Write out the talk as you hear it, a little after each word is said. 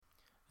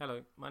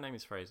Hello, my name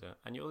is Fraser,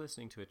 and you're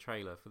listening to a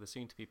trailer for the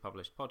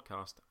soon-to-be-published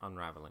podcast,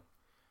 Unraveling.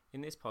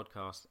 In this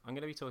podcast, I'm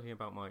going to be talking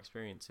about my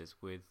experiences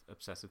with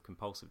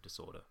obsessive-compulsive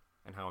disorder,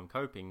 and how I'm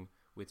coping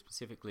with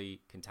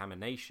specifically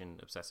contamination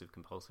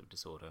obsessive-compulsive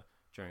disorder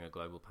during a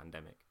global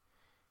pandemic.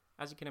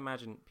 As you can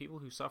imagine, people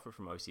who suffer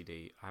from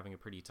OCD are having a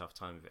pretty tough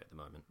time of it at the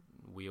moment.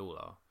 We all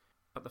are.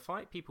 But the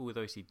fight people with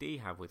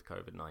OCD have with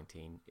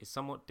COVID-19 is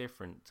somewhat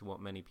different to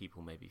what many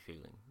people may be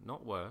feeling.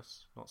 Not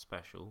worse, not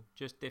special,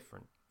 just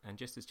different, and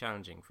just as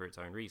challenging for its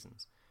own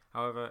reasons.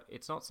 However,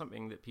 it's not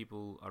something that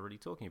people are really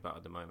talking about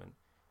at the moment,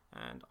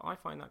 and I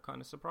find that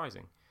kind of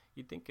surprising.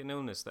 You'd think an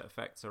illness that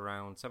affects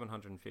around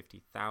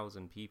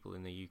 750,000 people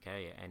in the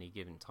UK at any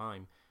given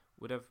time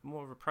would have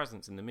more of a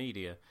presence in the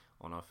media,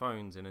 on our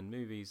phones and in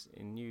movies,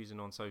 in news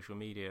and on social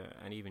media,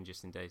 and even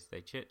just in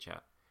day-to-day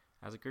chit-chat.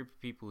 As a group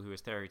of people who are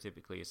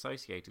stereotypically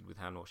associated with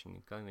hand-washing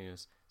and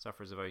cleanliness,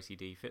 sufferers of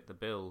OCD fit the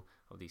bill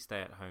of the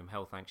stay-at-home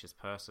health-anxious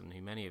person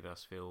who many of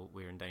us feel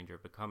we're in danger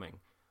of becoming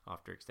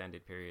after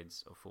extended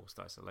periods of forced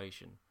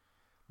isolation.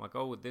 My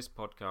goal with this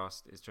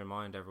podcast is to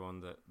remind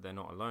everyone that they're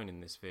not alone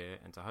in this fear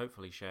and to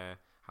hopefully share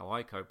how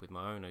I cope with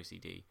my own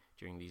OCD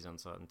during these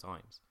uncertain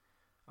times.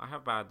 I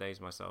have bad days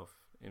myself.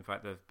 In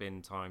fact, there have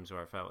been times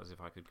where I felt as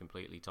if I could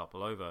completely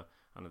topple over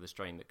under the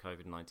strain that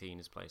COVID-19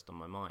 has placed on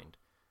my mind.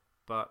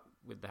 But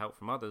with the help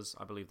from others,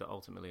 I believe that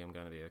ultimately I'm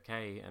going to be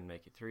okay and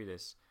make it through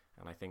this,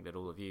 and I think that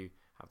all of you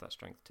have that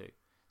strength too.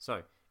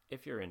 So,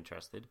 if you're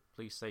interested,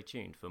 please stay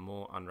tuned for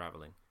more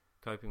Unraveling,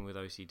 coping with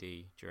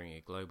OCD during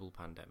a global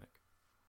pandemic.